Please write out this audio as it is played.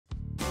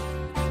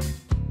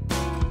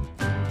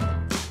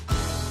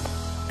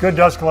Good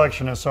dust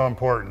collection is so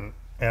important,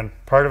 and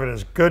part of it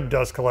is good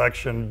dust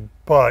collection,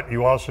 but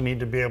you also need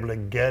to be able to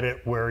get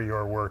it where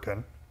you're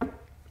working.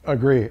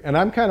 Agree. And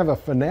I'm kind of a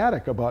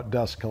fanatic about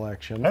dust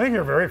collection. I think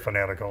you're very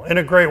fanatical, in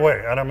a great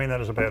way. I don't mean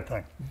that as a bad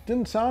thing.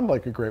 Didn't sound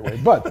like a great way,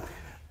 but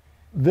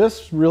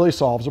this really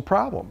solves a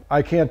problem.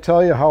 I can't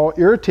tell you how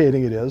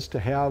irritating it is to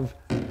have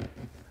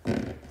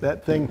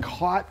that thing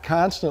caught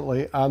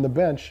constantly on the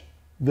bench.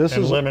 This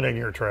is limiting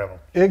your travel.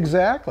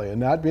 Exactly, and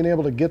not being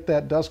able to get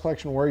that dust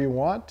collection where you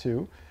want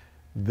to.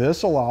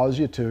 This allows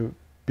you to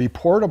be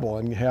portable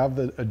and have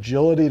the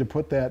agility to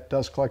put that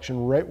dust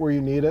collection right where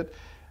you need it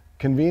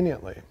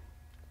conveniently.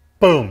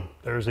 Boom,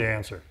 there's the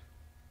answer.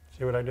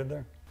 See what I did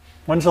there?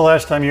 When's the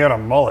last time you had a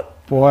mullet?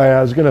 Boy,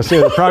 I was gonna say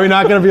there's probably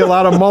not gonna be a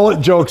lot of mullet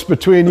jokes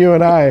between you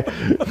and I.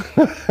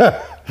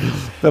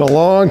 Been a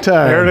long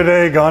time. Here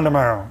today, gone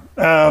tomorrow.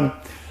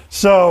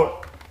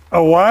 So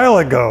a while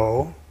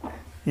ago,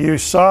 you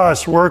saw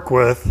us work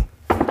with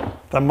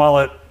the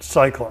Mullet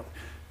Cyclone.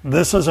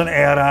 This is an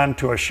add-on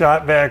to a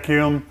shop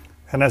vacuum,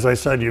 and as I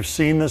said, you've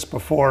seen this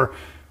before.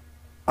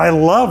 I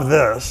love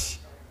this,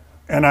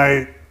 and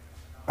I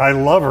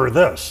love her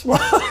this.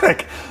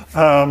 Like,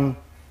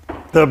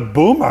 the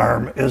boom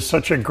arm is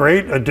such a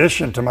great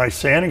addition to my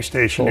sanding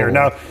station here.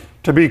 Now,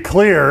 to be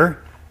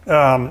clear,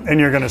 and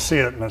you're going to see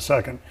it in a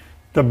second,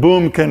 the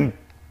boom can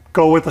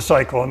go with the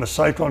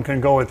Cyclone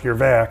can go with your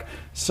vac,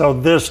 so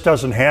this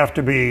doesn't have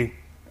to be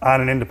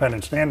on an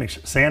independent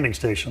sanding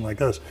station like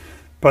this.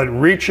 But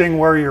reaching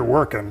where you're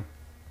working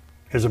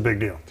is a big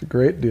deal. It's a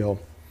great deal.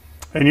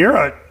 And you're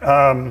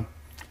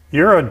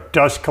a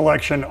dust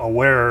collection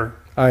aware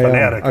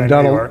fanatic. I've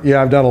done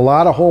a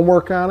lot of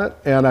homework on it,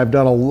 and I've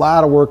done a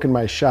lot of work in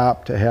my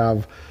shop to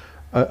have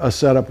a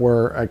setup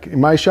where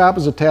my shop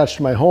is attached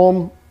to my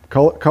home.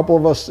 A couple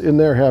of us in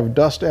there have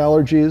dust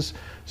allergies,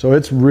 so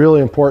it's really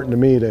important to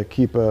me to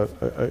keep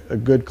a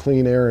good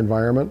clean air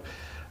environment.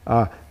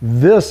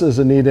 This is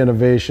a neat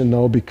innovation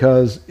though,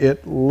 because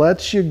it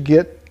lets you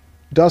get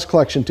dust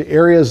collection to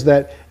areas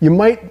that you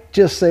might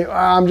just say,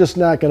 I'm just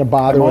not going to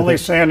bother with it. I'm only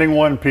sanding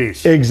one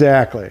piece.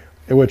 Exactly,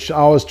 which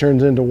always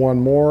turns into one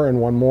more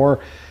and one more.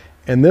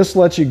 And this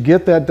lets you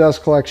get that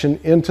dust collection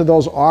into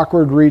those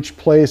awkward reach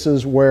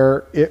places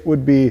where it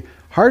would be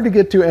hard to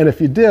get to, and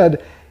if you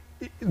did,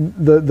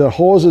 the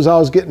hose is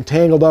always getting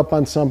tangled up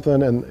on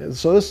something, and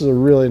so this is a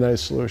really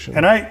nice solution.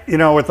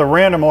 And with the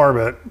random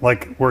orbit,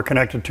 like we're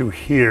connected to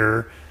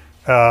here,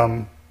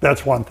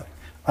 that's one thing.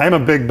 I'm a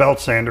big belt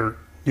sander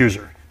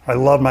user. I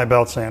love my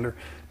belt sander.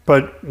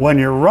 But when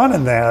you're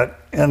running that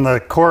and the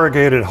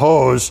corrugated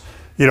hose,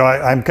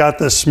 I've got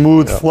this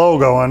smooth flow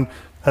going,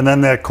 and then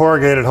that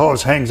corrugated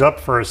hose hangs up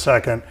for a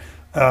second.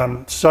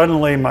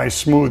 Suddenly my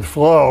smooth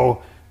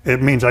flow,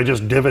 it means I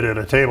just divoted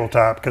a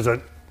tabletop because it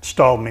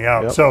stalled me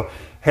out. So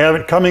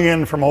coming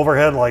in from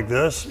overhead like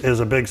this is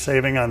a big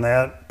saving on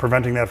that,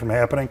 preventing that from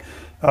happening.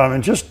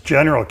 And just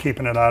general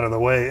keeping it out of the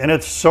way. And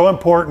it's so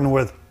important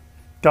with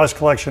dust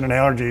collection and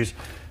allergies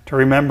to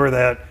remember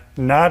that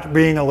not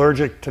being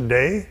allergic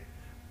today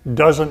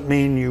doesn't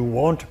mean you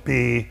won't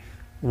be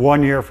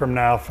 1 year from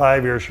now,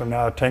 5 years from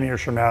now, 10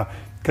 years from now,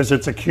 because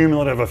it's a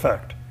cumulative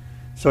effect.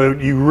 So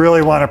you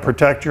really want to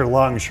protect your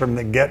lungs from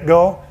the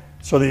get-go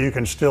so that you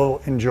can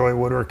still enjoy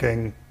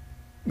woodworking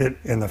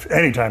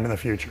anytime in the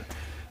future.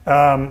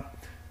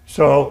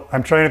 So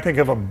I'm trying to think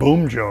of a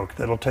boom joke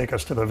that'll take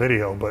us to the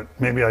video, but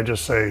maybe I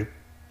just say,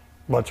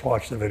 let's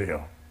watch the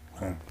video.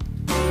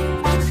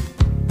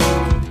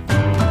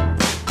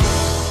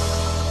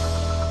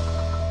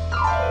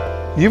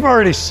 You've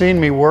already seen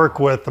me work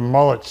with the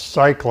Mullet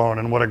Cyclone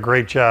and what a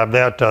great job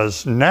that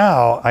does.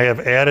 Now I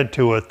have added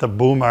to it the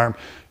boom arm,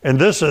 and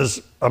this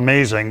is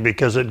amazing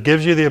because it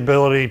gives you the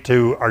ability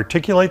to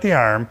articulate the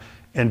arm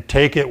and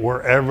take it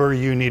wherever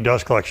you need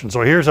dust collection.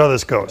 So here's how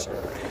this goes.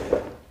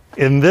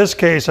 In this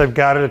case, I've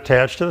got it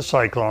attached to the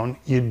Cyclone.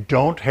 You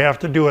don't have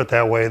to do it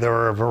that way. There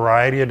are a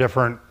variety of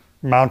different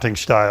mounting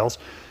styles.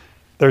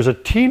 There's a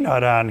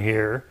T-nut on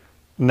here,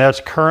 and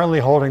that's currently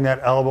holding that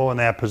elbow in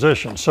that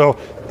position. So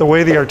the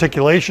way the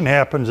articulation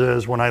happens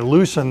is when I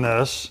loosen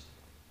this,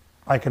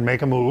 I can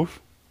make a move.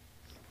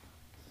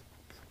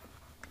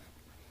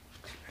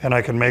 And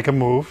I can make a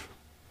move.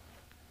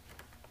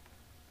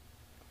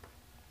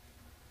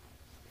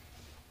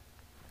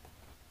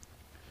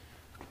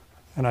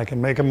 And I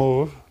can make a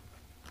move.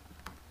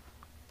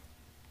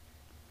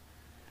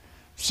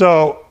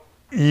 So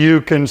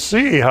you can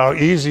see how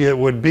easy it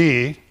would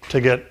be to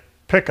get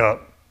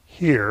pickup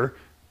here,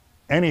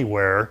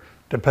 anywhere,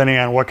 depending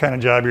on what kind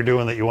of job you're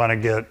doing that you want to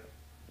get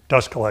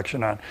dust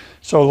collection on.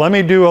 So let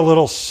me do a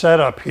little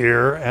setup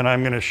here, and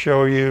I'm going to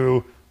show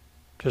you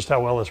just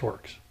how well this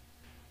works.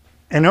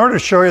 In order to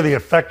show you the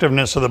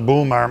effectiveness of the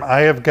boom arm,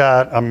 I have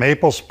got a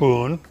maple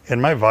spoon in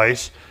my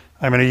vise.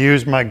 I'm going to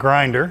use my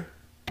grinder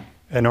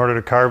in order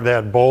to carve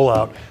that bowl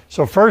out.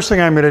 So first thing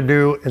I'm going to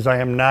do is I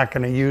am not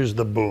going to use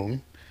the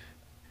boom,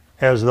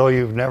 as though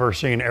you've never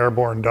seen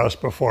airborne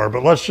dust before,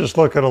 but let's just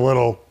look at a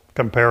little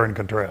compare and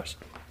contrast.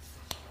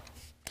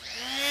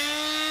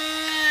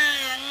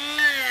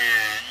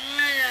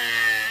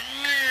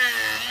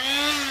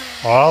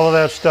 All of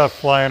that stuff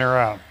flying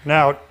around.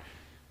 Now,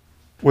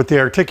 with the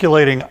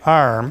articulating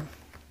arm,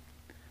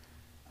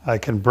 I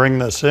can bring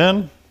this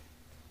in,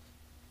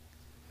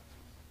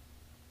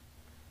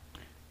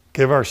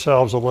 give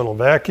ourselves a little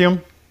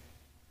vacuum.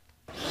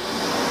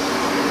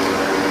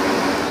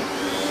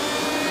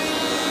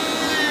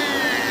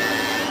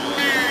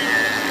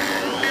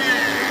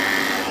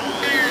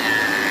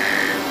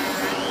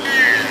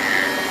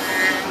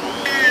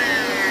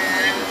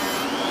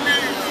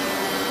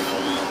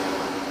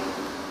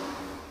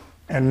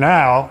 And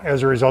now,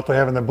 as a result of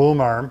having the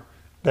boom arm,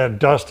 that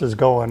dust is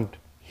going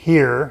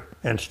here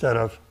instead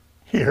of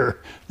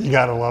here. You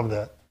gotta love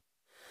that.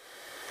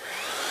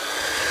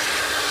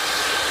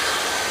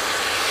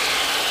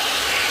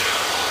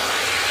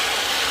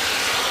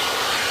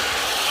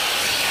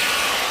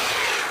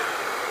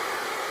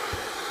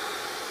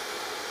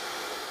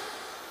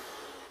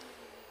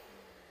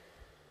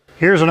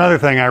 Here's another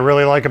thing I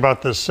really like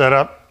about this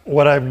setup.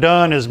 What I've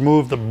done is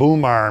move the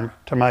boom arm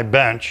to my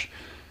bench.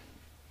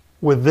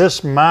 With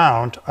this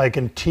mount, I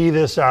can tee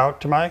this out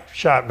to my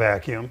shop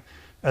vacuum,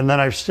 and then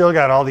I've still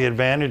got all the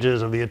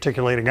advantages of the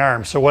articulating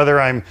arm. So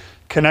whether I'm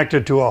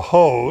connected to a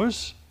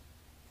hose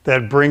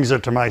that brings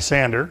it to my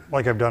sander,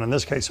 like I've done in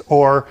this case,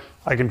 or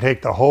I can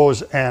take the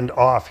hose end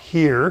off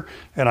here,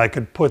 and I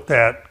could put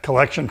that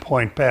collection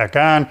point back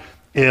on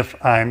if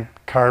I'm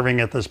carving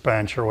at this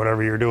bench or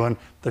whatever you're doing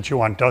that you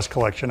want dust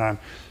collection on.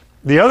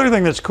 The other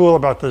thing that's cool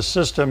about this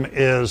system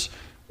is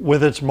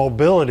with its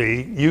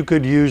mobility, you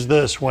could use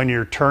this when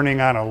you're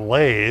turning on a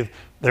lathe.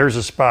 There's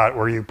a spot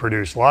where you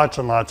produce lots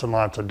and lots and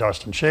lots of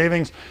dust and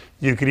shavings.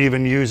 You could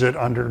even use it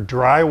under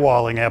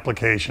drywalling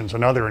applications,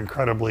 another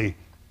incredibly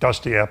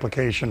dusty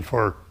application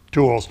for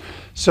tools.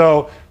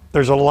 So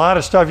there's a lot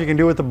of stuff you can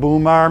do with the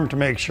boom arm to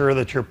make sure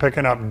that you're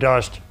picking up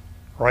dust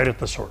right at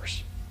the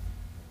source.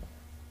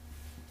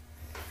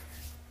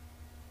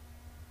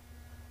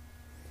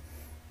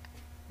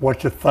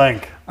 What you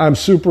think? I'm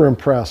super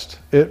impressed.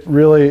 It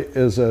really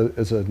is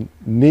a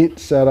neat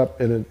setup,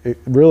 and it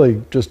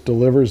really just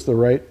delivers the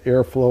right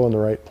airflow in the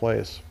right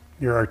place.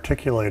 You're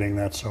articulating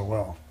that so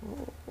well.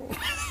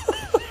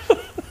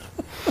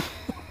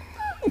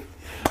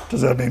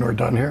 Does that mean we're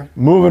done here?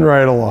 Moving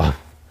right along.